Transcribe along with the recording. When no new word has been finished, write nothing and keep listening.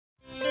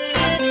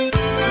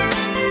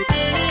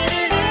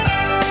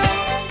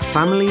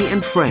Family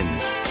and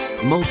Friends,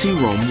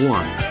 Multi-ROM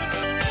 1.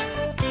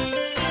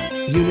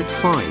 Unit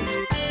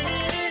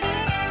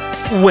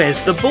 5.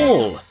 Where's the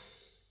ball?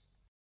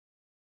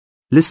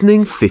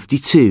 Listening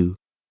 52.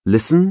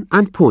 Listen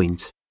and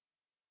point.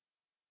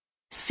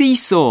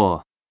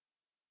 Seesaw,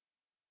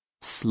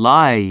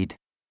 slide,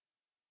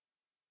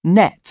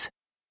 net,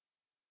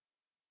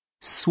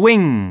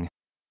 swing,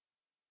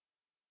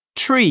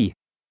 tree,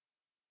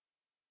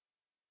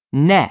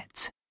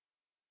 net,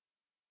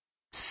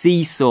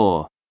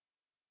 seesaw,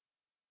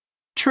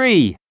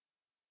 tree,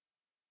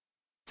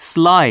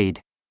 slide,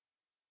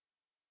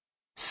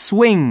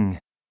 swing.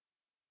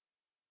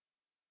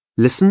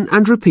 Listen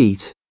and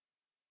repeat.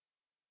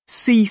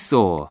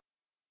 Seesaw,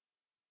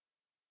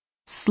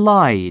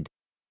 slide,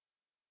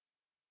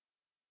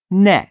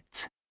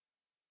 net,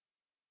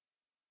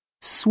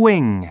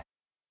 swing,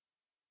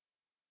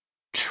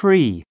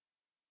 tree.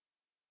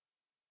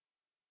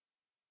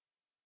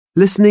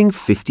 Listening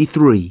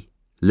 53.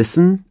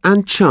 Listen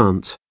and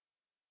chant.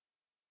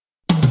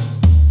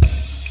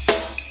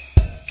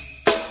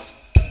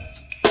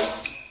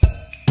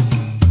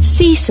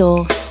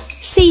 Seesaw,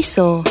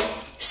 seesaw,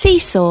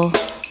 seesaw.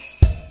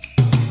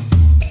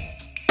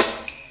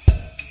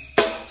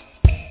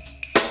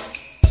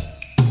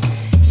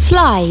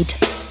 Slide,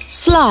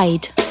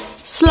 slide,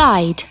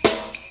 slide.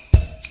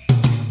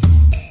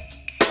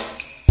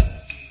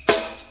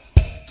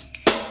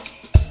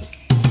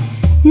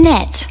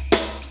 Net,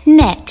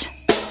 net,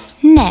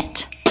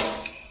 net.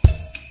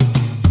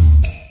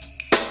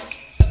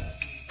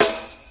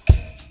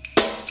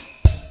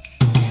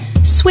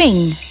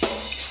 Swing,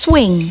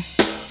 swing,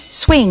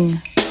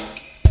 swing.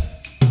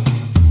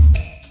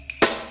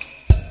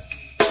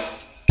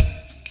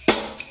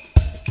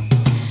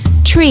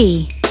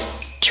 Tree,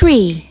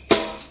 tree,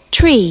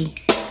 tree.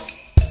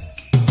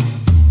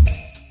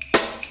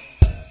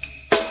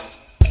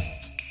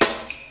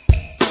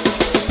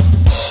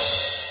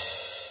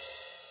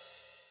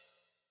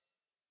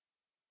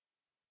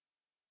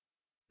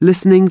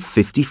 Listening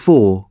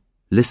 54.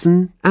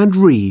 Listen and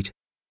read.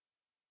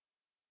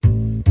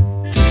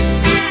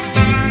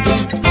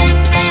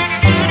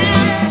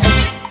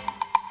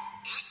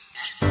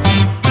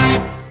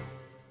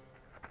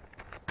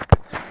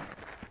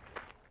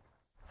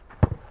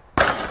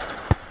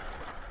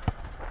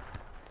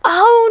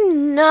 Oh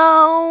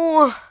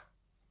no!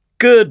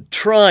 Good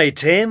try,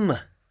 Tim.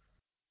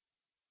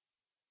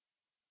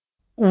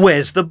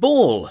 Where's the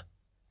ball?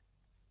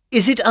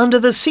 Is it under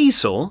the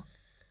seesaw?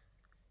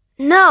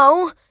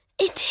 No,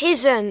 it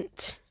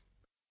isn't.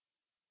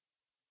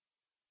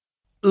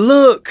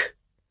 Look!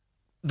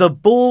 The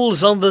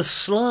ball's on the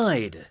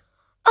slide.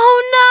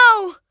 Oh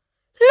no!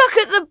 Look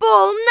at the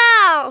ball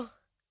now!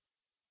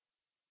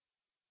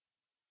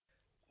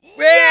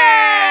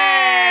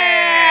 Yeah!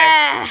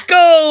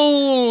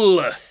 Goal!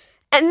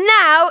 And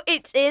now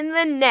it's in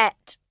the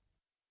net.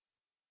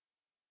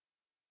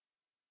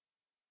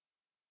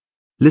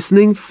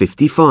 Listening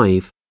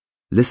 55.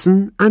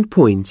 Listen and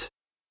point.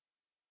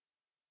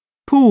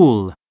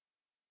 Pool,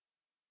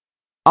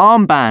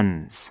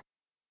 armbands,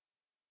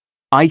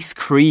 ice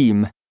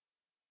cream,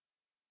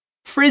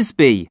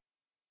 frisbee,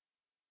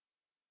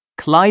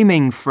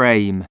 climbing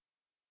frame,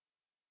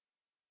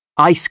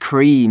 ice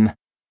cream,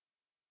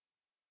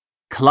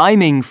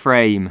 climbing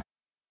frame,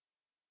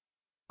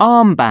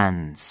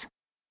 armbands,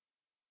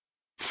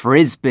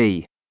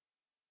 frisbee,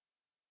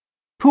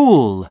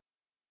 pool.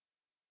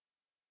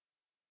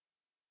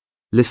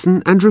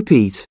 Listen and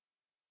repeat.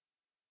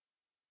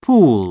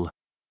 Pool,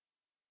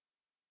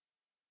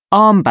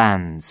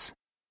 armbands,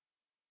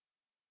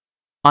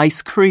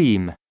 ice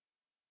cream,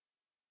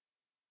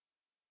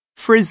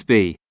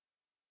 frisbee,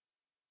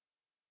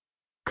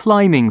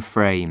 climbing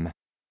frame.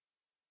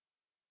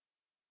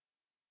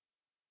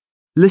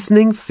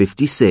 Listening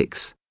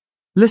 56.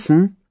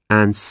 Listen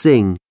and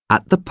sing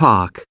at the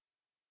park.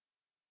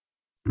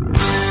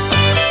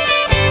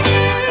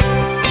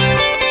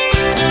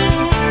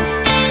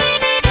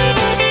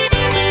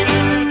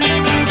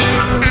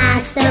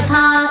 At the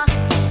park,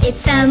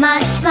 it's so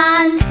much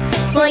fun.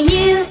 For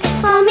you,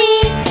 for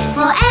me,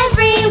 for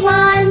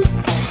everyone.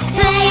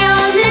 Play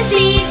on the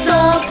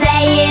seesaw,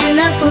 play in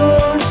the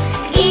pool.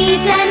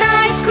 Eat an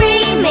ice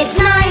cream, it's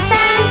nice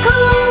and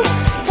cool.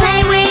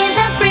 Play with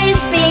a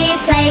frisbee,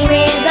 play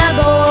with a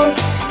ball.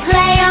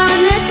 Play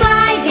on the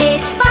slide,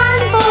 it's fun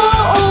for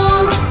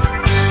all.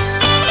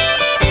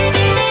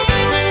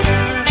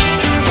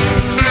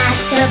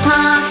 At the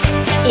park,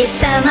 it's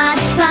so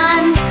much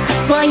fun.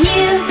 For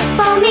you,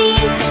 for me,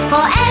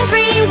 for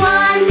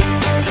everyone.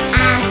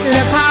 At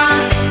the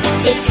park,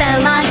 it's so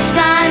much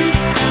fun.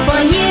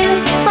 For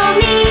you, for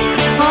me,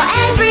 for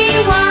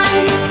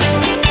everyone.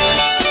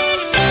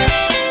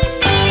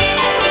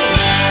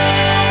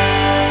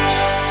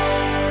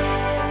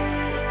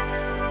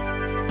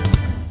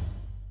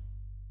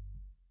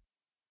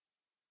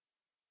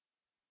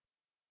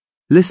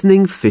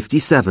 Listening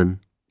 57.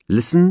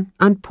 Listen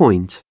and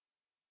point.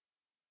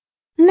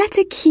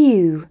 Letter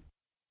Q.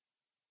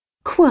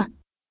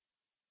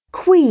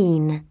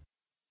 Queen.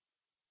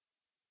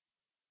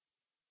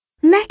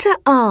 Letter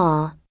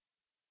R.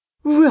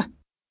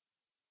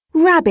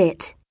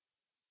 Rabbit.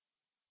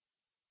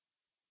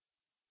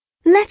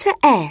 Letter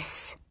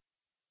S.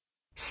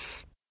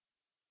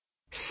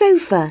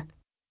 Sofa.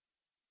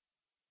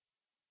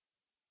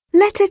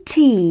 Letter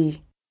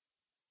T.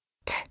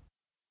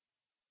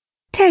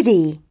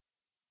 Teddy.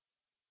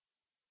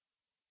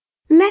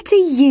 Letter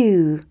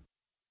U.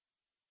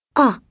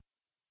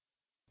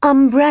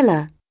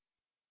 Umbrella.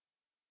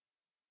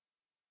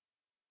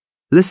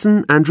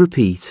 Listen and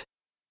repeat.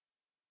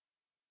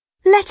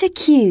 Letter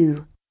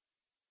Q.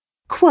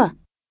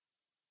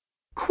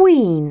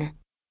 Queen.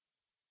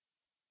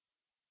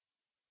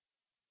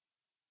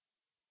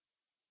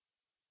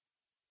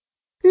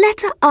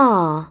 Letter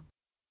R.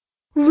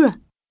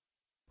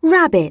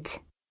 Rabbit.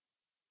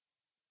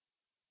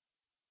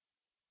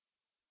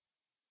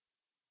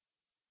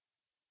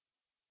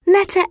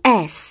 Letter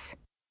S.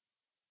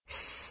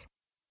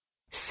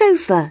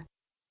 Sofa.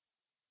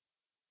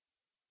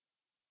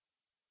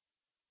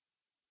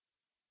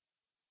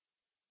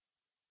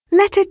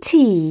 Letter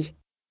T.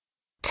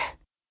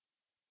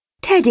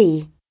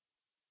 Teddy.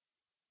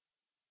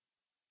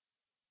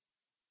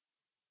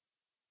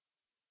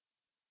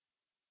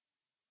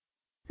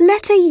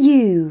 Letter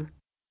U.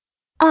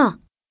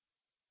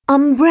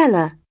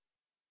 Umbrella.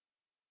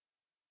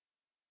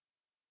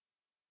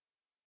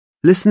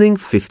 Listening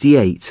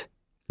 58.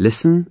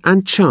 Listen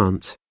and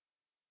chant.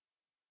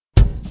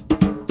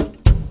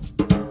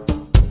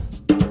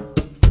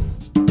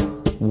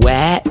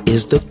 Where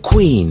is the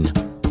queen?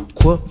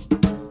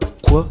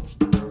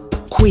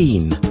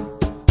 Queen.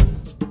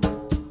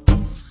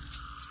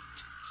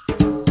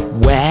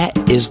 Where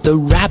is the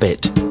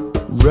rabbit?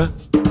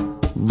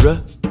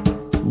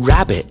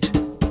 Rabbit.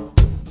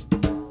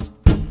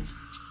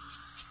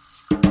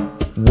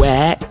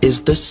 Where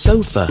is the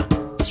sofa?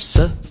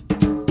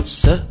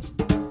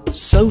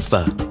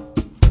 Sofa.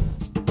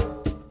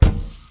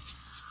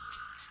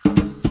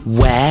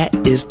 Where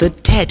is the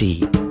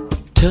teddy?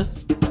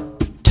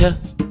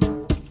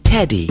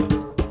 Teddy.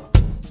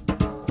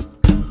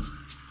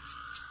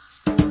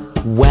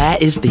 Where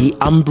is the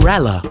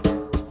umbrella?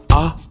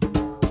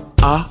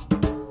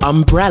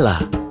 Umbrella.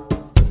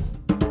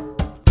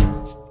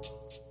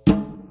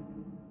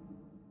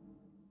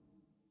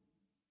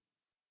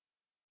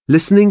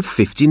 Listening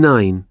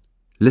 59.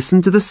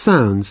 Listen to the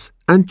sounds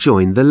and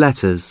join the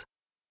letters.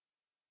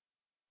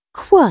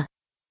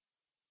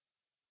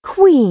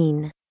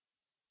 Queen.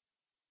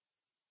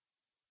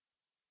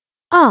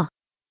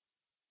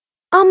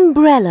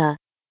 Umbrella.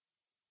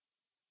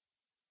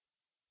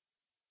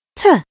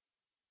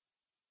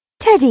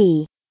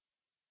 Teddy.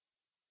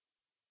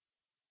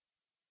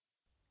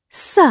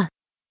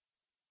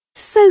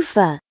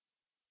 Sofa.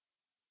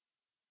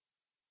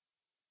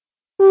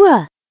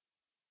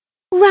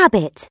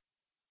 Rabbit.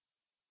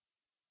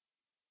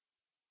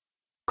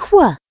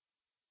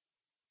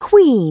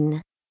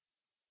 Queen.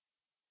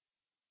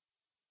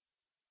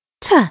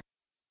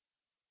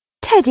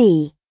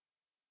 Teddy.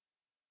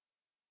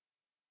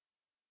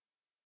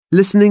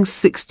 Listening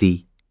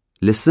 60.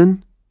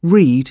 Listen,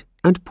 read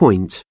and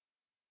point.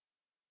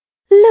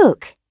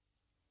 Look.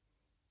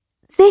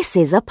 This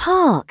is a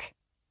park.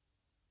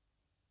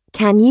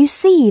 Can you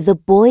see the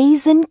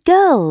boys and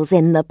girls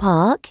in the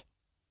park?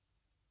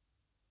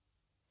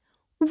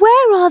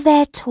 Where are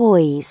their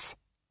toys?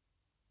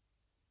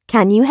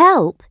 Can you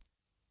help?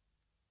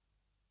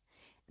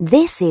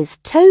 This is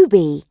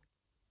Toby.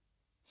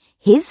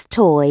 His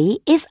toy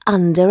is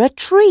under a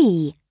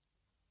tree.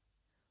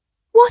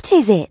 What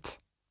is it?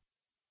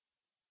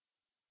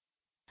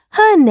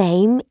 Her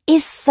name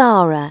is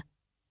Sarah.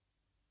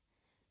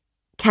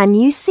 Can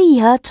you see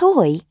her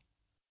toy?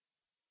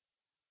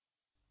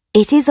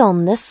 It is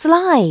on the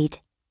slide.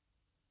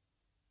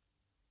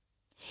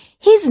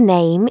 His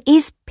name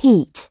is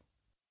Pete.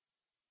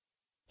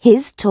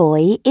 His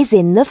toy is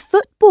in the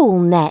football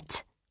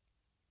net.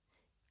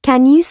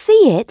 Can you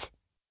see it?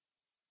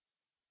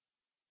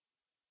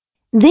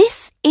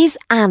 This is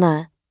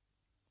Anna.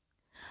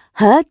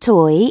 Her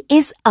toy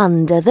is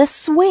under the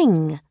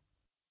swing.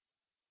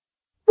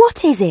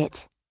 What is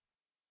it?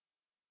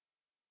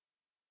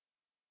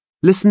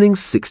 Listening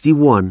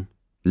 61.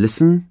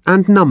 Listen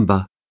and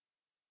number.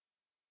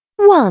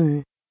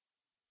 1.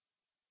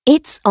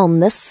 It's on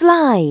the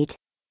slide.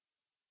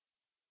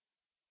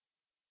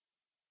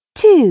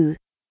 2.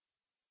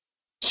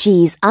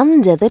 She's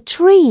under the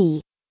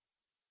tree.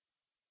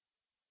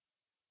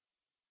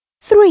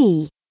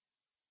 3.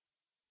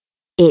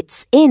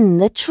 It's in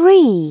the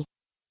tree.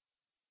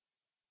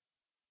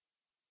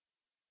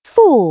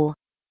 4.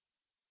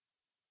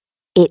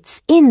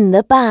 It's in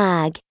the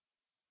bag.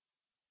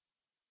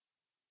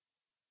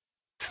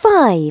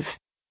 5.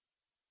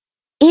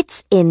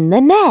 It's in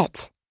the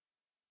net.